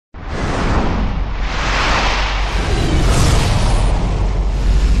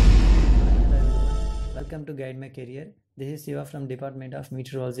Welcome to Guide My Career. This is Siva from Department of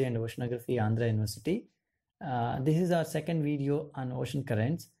Meteorology and Oceanography, Andhra University. This is our second video on ocean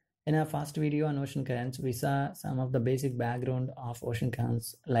currents. In our first video on ocean currents, we saw some of the basic background of ocean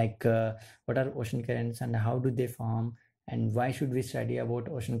currents, like what are ocean currents and how do they form, and why should we study about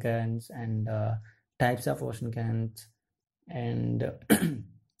ocean currents, and types of ocean currents, and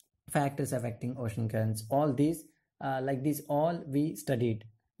factors affecting ocean currents. All these, all we studied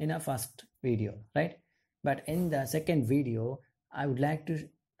in our first video, right? But in the second video, I would like to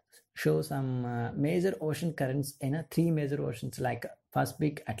show some major ocean currents in three major oceans, like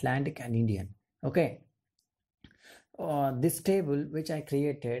Pacific, Atlantic, and Indian. Okay. This table which I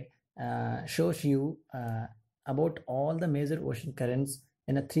created shows you about all the major ocean currents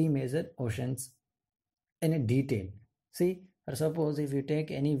in three major oceans in a detail. See, for suppose if you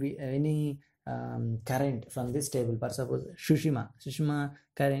take any current from this table, for suppose Sushima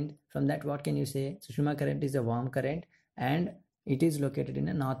current, from that what can you say? Sushima current is a warm current and it is located in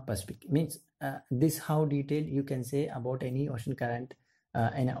the North Pacific. Means this how detailed you can say about any ocean current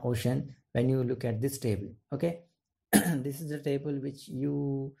in an ocean when you look at this table. Okay. This is a table which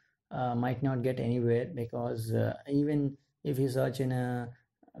you might not get anywhere, because even if you search in a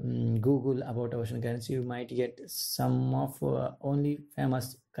Google about ocean currents, you might get some of only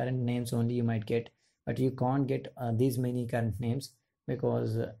famous current names only you might get, but you can't get these many current names,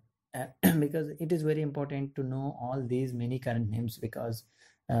 because because it is very important to know all these many current names, because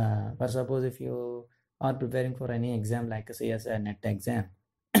for suppose if you are preparing for any exam, like say as a net exam,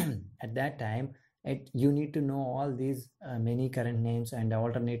 at that time you need to know all these many current names and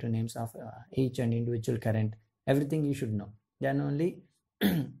alternative names of each and individual current. Everything you should know, then only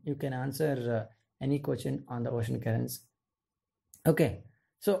you can answer any question on the ocean currents. Okay,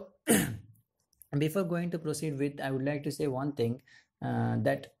 so before going to proceed with, I would like to say one thing,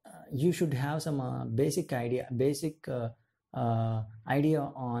 that you should have some basic idea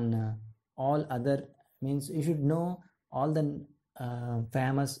on all other, means you should know all the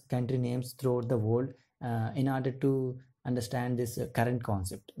famous country names throughout the world in order to understand this current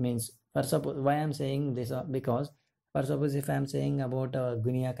concept. Means, for suppose, why I'm saying this, because for suppose if I'm saying about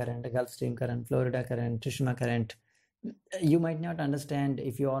Guinea current, Gulf Stream current, Florida current, Tsushima current, you might not understand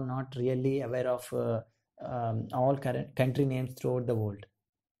if you are not really aware of all current country names throughout the world.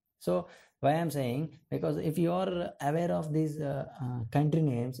 So why I'm saying, because if you are aware of these country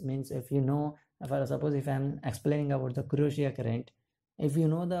names, means if you know, for suppose if I'm explaining about the Kuroshio current, if you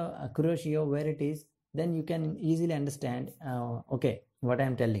know the Kuroshio where it is, then you can easily understand okay, what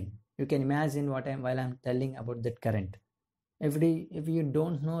I'm telling. You can imagine while I'm telling about that current. If you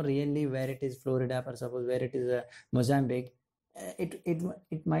don't know really where it is Florida, for suppose where it is Mozambique,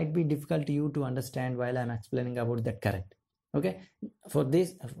 it might be difficult to you to understand while I'm explaining about that current. Okay,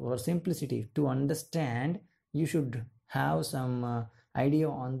 for simplicity to understand, you should have some idea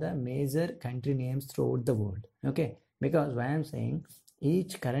on the major country names throughout the world. Okay, because why I'm saying,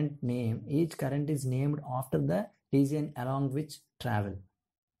 each current is named after the region along which travel.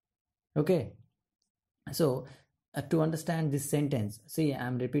 Okay, so to understand this sentence, see,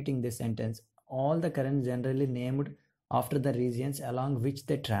 I'm repeating this sentence, all the currents generally named after the regions along which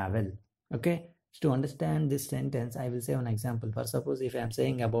they travel. Okay, so to understand this sentence, I will say one example. For suppose if I'm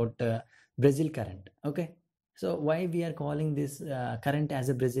saying about Brazil current. Okay, so why we are calling this current as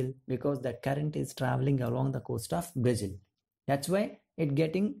a Brazil? Because that current is traveling along the coast of Brazil. That's why it's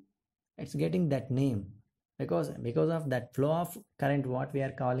getting that name, because of that flow of current, what we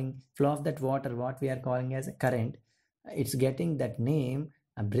are calling flow of that water, what we are calling as a current, it's getting that name,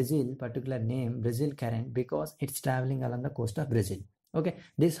 Brazil, particular name Brazil current, because it's traveling along the coast of Brazil. Okay,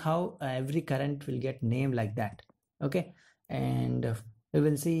 this how every current will get named like that. Okay, and we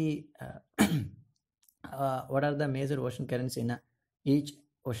will see what are the major ocean currents in each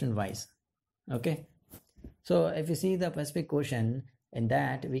ocean wise. Okay, so if you see the Pacific Ocean, in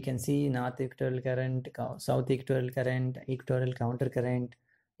that we can see North Equatorial Current, South Equatorial Current, Equatorial Counter Current,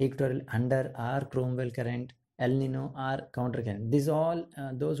 Equatorial Under or Cromwell Current, El Nino or Counter Current. These all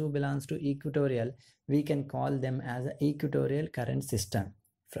those who belongs to equatorial, we can call them as an equatorial current system.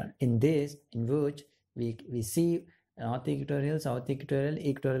 In which we see North Equatorial, South Equatorial,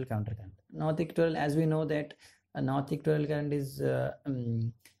 Equatorial Counter Current. North Equatorial, as we know that North Equatorial Current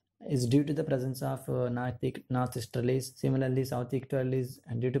is due to the presence of northeasterlies. Similarly, South Equatorial is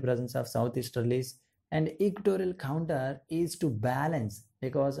due to presence of southeasterlies, and equatorial counter is to balance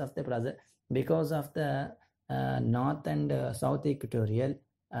because of the north and south equatorial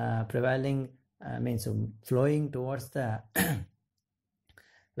prevailing, means flowing towards the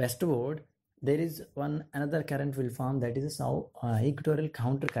westward. There is another current will form, that is a equatorial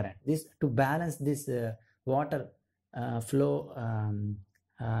counter current. This to balance this water flow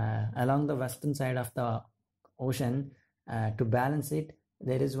along the western side of the ocean, to balance it,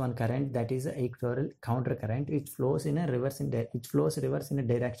 there is one current, that is the equatorial counter current, which flows in a reverse in a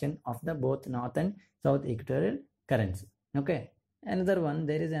direction of the both north and south equatorial currents. Okay. Another one,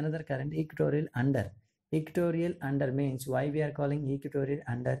 there is another current, equatorial under. Equatorial under means, why we are calling equatorial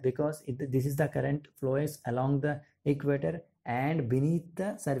under? Because this is the current flows along the equator and beneath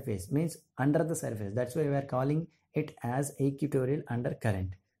the surface, means under the surface. That's why we are calling it as equatorial under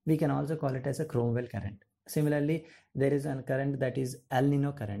current. We can also call it as a Cromwell current. Similarly, there is a current that is El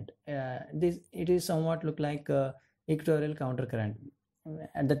Nino current. It is somewhat look like equatorial counter current.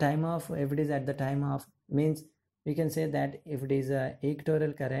 At the time of, if it is at the time of, means we can say that if it is a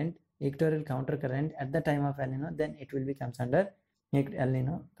equatorial current, equatorial counter current at the time of El Nino, then it will be comes under El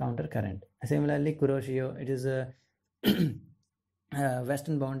Nino counter current. Similarly, Kuroshio, it is a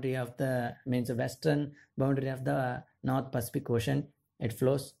western boundary of the, means a western boundary of the North Pacific Ocean. It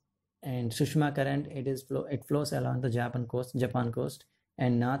flows. And Sushma current, it flows along the Japan coast,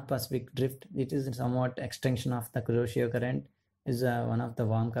 and North Pacific drift, it is somewhat extension of the Kuroshio current, is one of the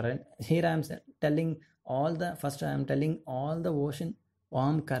warm current. Here I am telling all the ocean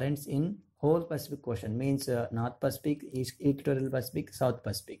warm currents in whole Pacific Ocean, means North Pacific, Equatorial Pacific, South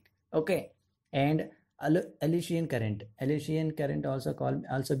Pacific. Okay. And Aleutian current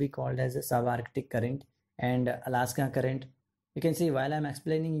also be called as a subarctic current, and Alaska current. You can see, while I'm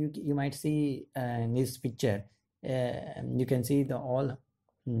explaining, you might see in this picture, you can see the all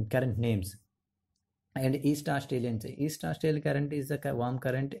current names. And East Australian current is a warm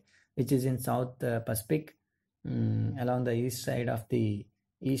current which is in South Pacific, along the east side of the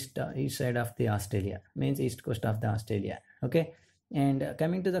Australia, means east coast of the Australia. Okay. And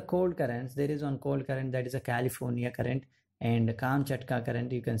coming to the cold currents, there is one cold current, that is a California current, and Kamchatka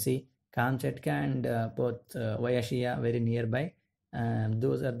current. You can see Kamchatka and both Wayashia very nearby.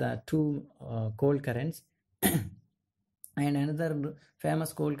 Those are the two cold currents. And another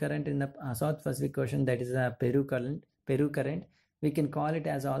famous cold current in the South Pacific Ocean, that is the Peru current. We can call it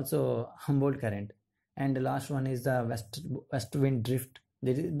as also Humboldt current. And the last one is the west wind drift.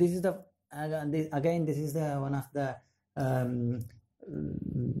 This is the one of the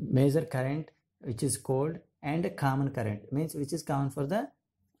major current which is cold, and a common current, means which is common for the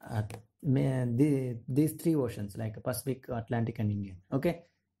these three oceans, like Pacific, Atlantic and Indian. Okay.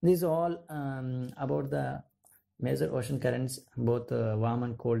 These all about the major ocean currents, both warm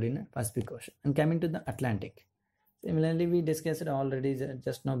and cold in Pacific Ocean. And coming to the Atlantic, similarly we discussed already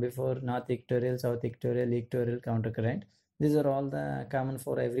just now before, North Equatorial, South Equatorial counter current. These are all the common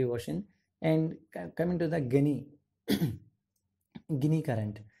for every ocean. And coming to the Guinea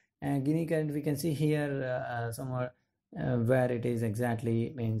current. Guinea current, we can see here somewhere where it is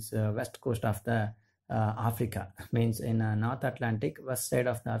exactly, means west coast of the Africa, means in North Atlantic, west side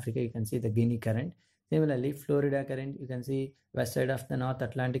of the Africa, you can see the Guinea current. Similarly, Florida current, you can see west side of the North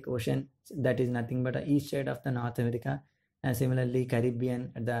Atlantic Ocean, that is nothing but east side of the North America. And similarly,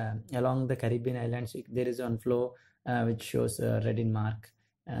 Caribbean, along the Caribbean islands, there is one flow which shows red in mark,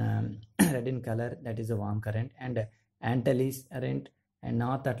 red in color, that is a warm current. And Antilles current and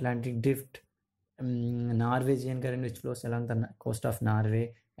North Atlantic drift, Norwegian current which flows along the coast of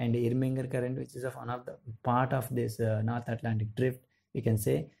Norway, and Irminger current which is one of the part of this North Atlantic drift, we can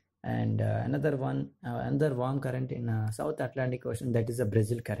say. And another warm current in South Atlantic Ocean, that is a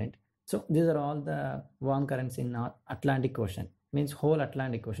Brazil current. So these are all the warm currents in North Atlantic Ocean, means whole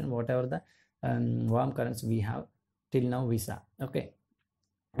Atlantic Ocean, whatever the warm currents we have till now we saw. Okay.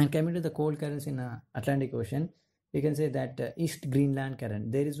 And coming to the cold currents in Atlantic Ocean, we can say that East Greenland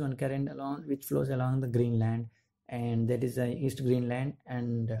current. There is one current which flows along the Greenland, and that is East Greenland.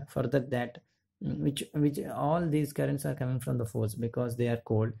 And further that, which all these currents are coming from the poles because they are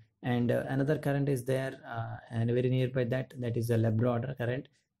cold. And another current is there, and very nearby that is a Labrador current,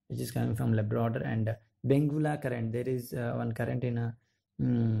 which is coming from Labrador. And Benguela current, there is one current in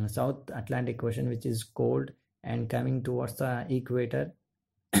South Atlantic Ocean which is cold and coming towards the equator.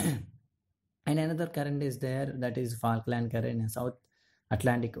 And another current is there, that is Falkland current in South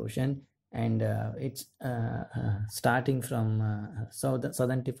Atlantic Ocean, and it's starting from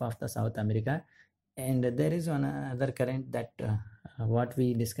southern tip of the South America. And there is one other current that what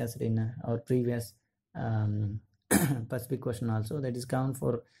we discussed in our previous Pacific Ocean also, that is common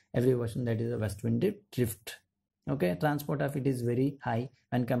for every ocean, that is a west wind drift. Okay, transport of it is very high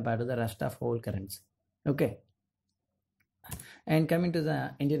when compared to the rest of whole currents. Okay. And coming to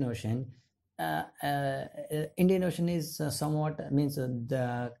the Indian Ocean, Indian Ocean is somewhat, means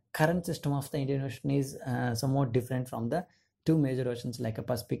the current system of the Indian Ocean is somewhat different from the two major oceans like a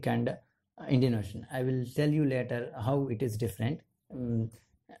Pacific and Indian Ocean. I will tell you later how it is different.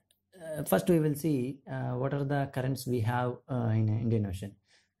 First, we will see what are the currents we have in Indian Ocean.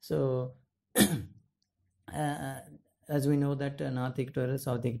 So, as we know that North Equatorial,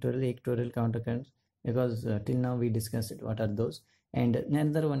 South Equatorial, Equatorial countercurrents, because till now we discussed it, what are those. And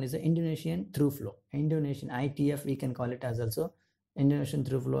another one is the Indonesian through flow. Indonesian ITF, we can call it as also Indonesian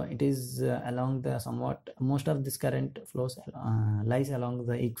through flow. It is along the somewhat, most of this current flows lies along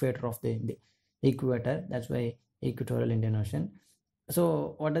the equator of the equator. That's why Equatorial Indian Ocean.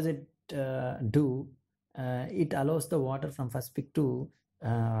 So what does it do? It allows the water from Pacific to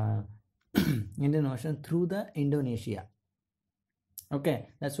Indian Ocean through the Indonesia. Okay,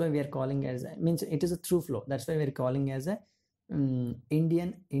 that's why we are calling as, means it is a through flow. That's why we are calling as a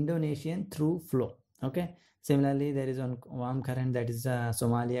Indonesian through flow. Okay. Similarly, there is one warm current, that is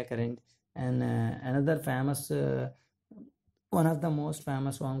Somalia current, and another famous, one of the most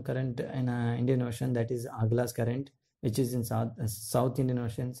famous warm current in Indian Ocean, that is Agulhas current, which is in South Indian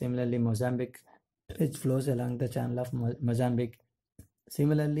Ocean. Similarly, Mozambique, which flows along the channel of Mozambique.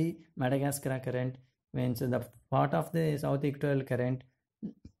 Similarly, Madagascar current, means the part of the South Equatorial current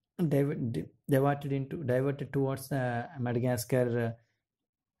diverted towards the Madagascar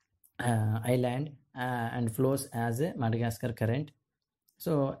island and flows as a Madagascar current.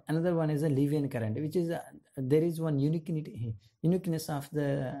 So another one is a Libyan current, which is there is one uniqueness of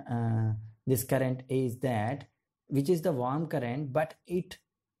the this current is that, which is the warm current, but it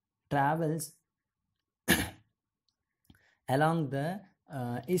travels along the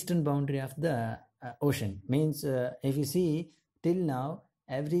eastern boundary of the ocean. Means if you see till now,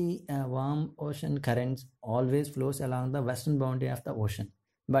 every warm ocean currents always flows along the western boundary of the ocean.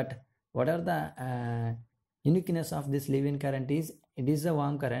 But what are the uniqueness of this Libyan current is, it is a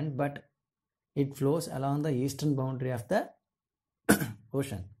warm current, but it flows along the eastern boundary of the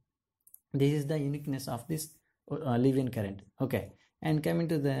ocean. This is the uniqueness of this Libyan current. Okay. And coming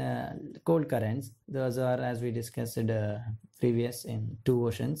to the cold currents, those are, as we discussed previous in two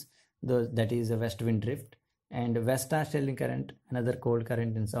oceans, those, that is a west wind drift and West Australian current, another cold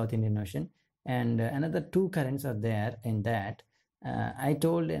current in South Indian Ocean, and another two currents are there in that. I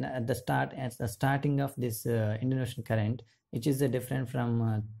told at the starting of this Indian Ocean current, which is different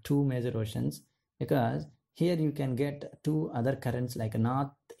from two major oceans, because here you can get two other currents like a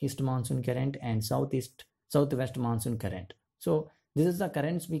northeast monsoon current and southwest monsoon current. So this is the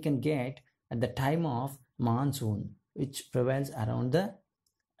currents we can get at the time of monsoon, which prevails around the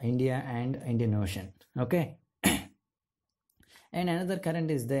India and Indian Ocean. Okay. And another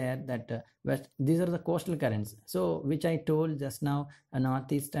current is there that these are the coastal currents. So which I told just now,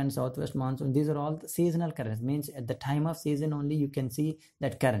 northeast and southwest monsoon, these are all the seasonal currents. Means at the time of season only you can see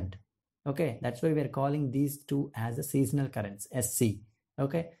that current. Okay, that's why we are calling these two as the seasonal currents, SC.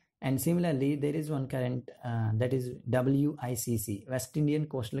 Okay. And similarly, there is one current that is WICC, West Indian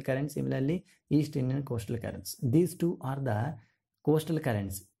Coastal Current. Similarly, East Indian Coastal Currents. These two are the coastal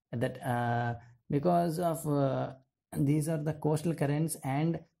currents that because of these are the coastal currents,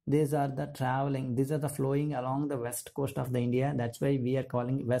 and these are the traveling, these are the flowing along the west coast of the India. That's why we are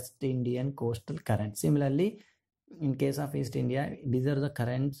calling West Indian Coastal Current. Similarly, in case of East India, these are the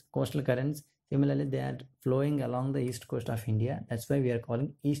currents, coastal currents. Similarly, they are flowing along the east coast of India. That's why we are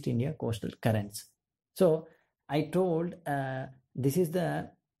calling East India Coastal Currents. So I told this is the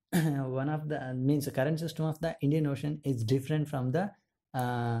one of the means the current system of the Indian Ocean is different from the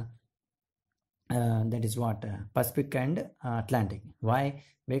that is what Pacific and Atlantic. Why?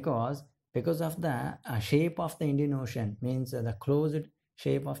 Because of the shape of the Indian Ocean, means the closed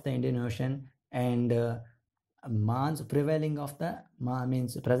shape of the Indian Ocean, and prevailing of the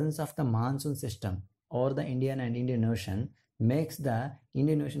means presence of the monsoon system or the Indian and Indian Ocean makes the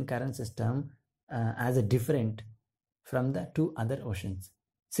Indian Ocean current system as a different from the two other oceans.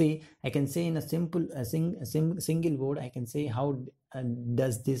 See, I can say in a simple single word, I can say how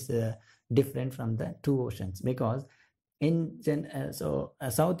does this different from the two oceans, because in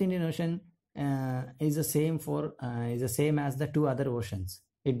South Indian Ocean is the same as the two other oceans.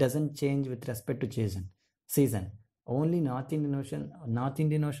 It doesn't change with respect to season. Only North Indian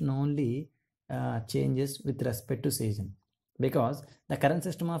Ocean only changes with respect to season, because the current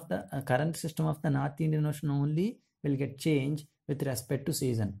system of the North Indian Ocean only will get changed with respect to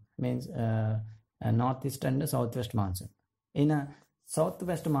season, means northeast and southwest monsoon. In a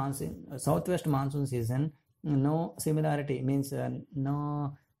southwest monsoon season, no similarity, means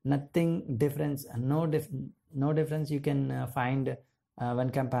nothing difference, no difference you can find when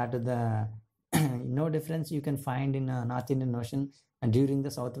compared to the no difference you can find in North Indian Ocean during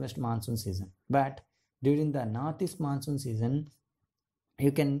the southwest monsoon season. But during the northeast monsoon season,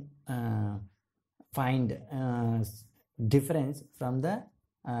 you can find difference from the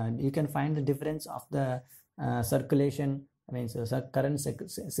you can find the difference of the circulation, I mean, so current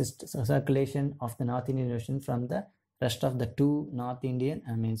circulation of the North Indian Ocean from the rest of the two North Indian,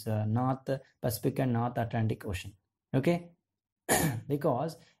 I mean, North Pacific and North Atlantic Ocean. Okay,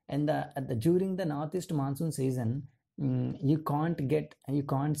 because during the northeast monsoon season, you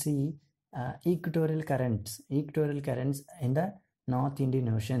can't see equatorial currents in the North Indian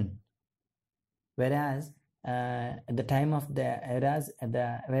Ocean, whereas at the time of the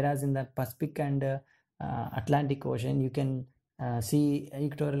whereas in the Pacific and Atlantic Ocean, you can see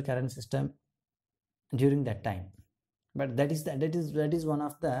equatorial current system during that time. But that is one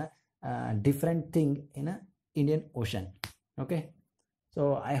of the different thing in a Indian Ocean. Okay,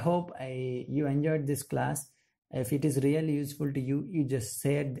 so I hope you enjoyed this class. If it is really useful to you, you just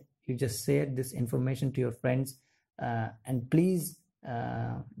share this information to your friends, and please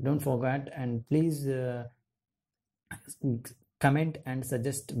don't forget, and please comment and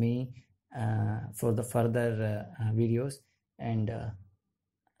suggest me for the further videos, and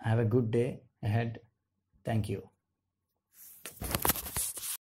have a good day ahead. Thank you.